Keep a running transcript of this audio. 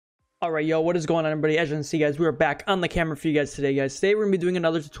Alright, yo, what is going on, everybody? As you can see, guys, we are back on the camera for you guys today, guys. Today, we're going to be doing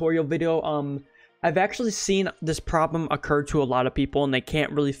another tutorial video. I've actually seen this problem occur to a lot of people, and they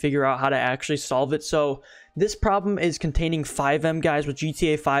can't really figure out how to actually solve it. So, this problem is containing FiveM, guys, with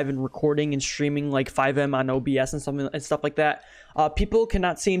GTA 5 and recording and streaming like FiveM on OBS and stuff like that. People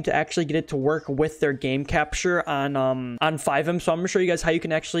cannot seem to actually get it to work with their game capture on FiveM. So I'm going to show you guys how you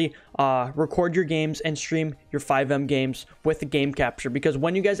can actually record your games and stream your FiveM games with the game capture. Because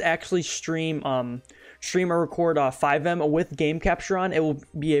when you guys actually stream or record FiveM with game capture on, it will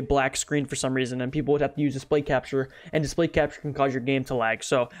be a black screen for some reason, and people would have to use display capture, and display capture can cause your game to lag.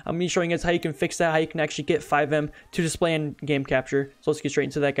 So I'm going to be showing you guys how you can fix that, how you can actually get FiveM to display in game capture. So let's get straight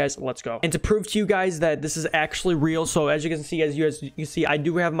into that, guys. Let's go. And to prove to you guys that this is actually real, so as you can see, you can see I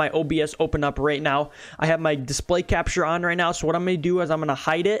do have my OBS open up right now. I have my display capture on right now. So what I'm going to do is I'm going to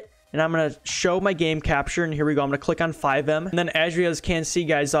hide it, and I'm going to show my game capture, and here we go. I'm going to click on FiveM, and then as you guys can see,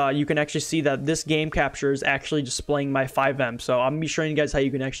 guys, you can actually see that this game capture is actually displaying my FiveM. So I'm going to be showing you guys how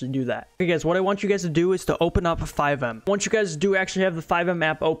you can actually do that. Okay, guys, what I want you guys to do is to open up FiveM. Once you guys do actually have the FiveM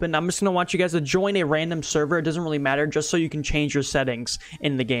app open, I'm just going to want you guys to join a random server. It doesn't really matter, just so you can change your settings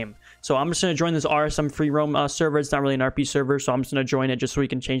in the game. So I'm just going to join this RSM free roam server. It's not really an RP server, so I'm just going to join it just so we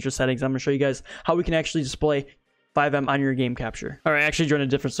can change the settings. I'm going to show you guys how we can actually display FiveM on your game capture. All right, I actually joined a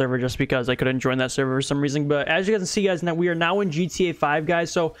different server just because I couldn't join that server for some reason. But as you guys can see, guys, now we are now in GTA 5,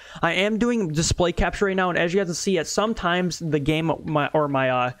 guys. So I am doing display capture right now, and as you guys can see, at sometimes the game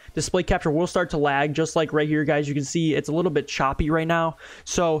my display capture will start to lag, just like right here, guys. You can see it's a little bit choppy right now.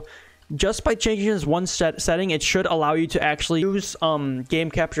 So just by changing this one setting, it should allow you to actually use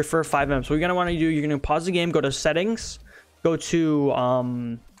game capture for FiveM. So what you're gonna want to do, you're gonna pause the game, go to settings, go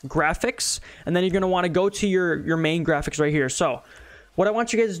to graphics, and then you're going to want to go to your main graphics right here. So what I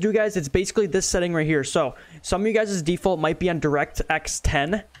want you guys to do, guys, it's basically this setting right here. So some of you guys' default might be on DirectX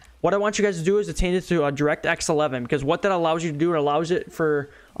 10. What I want you guys to do is to change it to DirectX 11, because what that allows you to do, it allows it for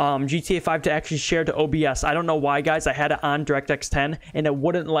GTA 5 to actually share to OBS. I don't know why, guys. I had it on DirectX 10, and it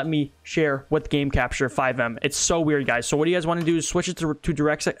wouldn't let me share with game capture FiveM. It's so weird, guys. So what you guys want to do is switch it to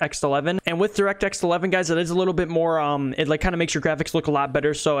DirectX 11. And with DirectX 11, guys, it is a little bit more, it like kind of makes your graphics look a lot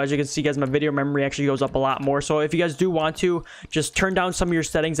better. So as you can see, guys, my video memory actually goes up a lot more. So if you guys do want to, just turn down some of your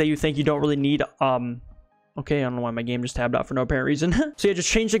settings that you think you don't really need. Okay, I don't know why my game just tabbed out for no apparent reason. So yeah, just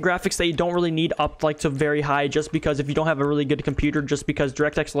change the graphics that you don't really need up like to very high, just because if you don't have a really good computer, just because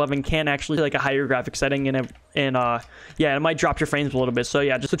DirectX 11 can actually like a higher graphic setting, and yeah, it might drop your frames a little bit. So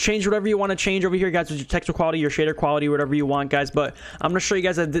yeah, just to change whatever you want to change over here, guys, with your texture quality, your shader quality, whatever you want, guys. But I'm gonna show you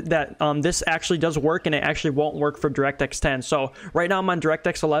guys that this actually does work, and it actually won't work for DirectX 10. So right now I'm on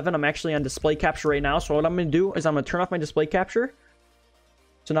DirectX 11. I'm actually on display capture right now. So what I'm gonna do is I'm gonna turn off my display capture.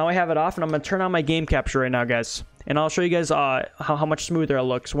 So now I have it off, and I'm going to turn on my game capture right now, guys. And I'll show you guys how much smoother it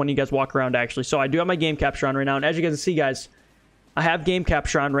looks when you guys walk around, actually. So I do have my game capture on right now, and as you guys can see, guys, I have game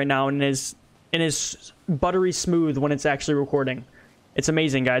capture on right now, and it is buttery smooth when it's actually recording. It's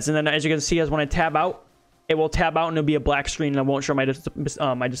amazing, guys. And then as you can see, guys, when I tab out, it will tab out, and it'll be a black screen, and I won't show my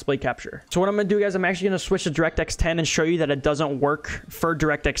display capture. So what I'm going to do, guys, I'm actually going to switch to DirectX 10 and show you that it doesn't work for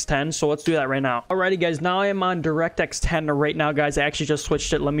DirectX 10. So let's do that right now. Alrighty, guys, now I am on DirectX 10 right now, guys. I actually just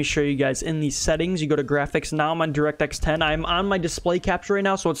switched it. Let me show you guys in these settings. You go to graphics. Now I'm on DirectX 10. I'm on my display capture right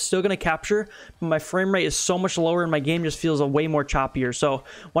now, so it's still going to capture, but my frame rate is so much lower, and my game just feels way more choppier. So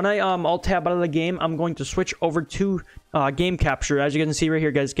when I alt tab out of the game, I'm going to switch over to game capture. As you can see right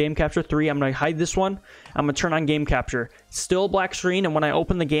here, guys, game capture 3. I'm going to hide this one. I'm going to turn on game capture. Still black screen, and when I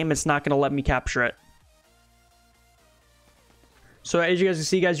open the game, it's not going to let me capture it. So as you guys can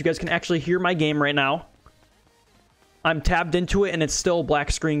see, guys, you guys can actually hear my game right now. I'm tabbed into it, and it's still black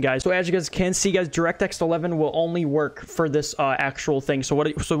screen, guys. So as you guys can see, guys, DirectX 11 will only work for this actual thing. So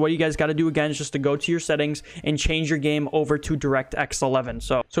what you guys got to do again is just to go to your settings and change your game over to DirectX 11.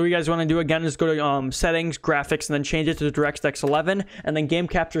 So what you guys want to do again is go to settings, graphics, and then change it to DirectX 11, and then game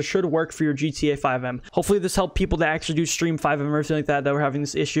capture should work for your GTA 5M. Hopefully this helped people that actually do stream 5M or everything like that were having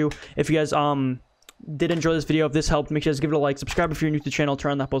this issue. If you guys did enjoy this video, if this helped, make sure to give it a like, subscribe if you're new to the channel,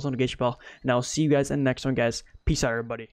 turn on that post notification bell, and I'll see you guys in the next one, guys. Peace out, everybody.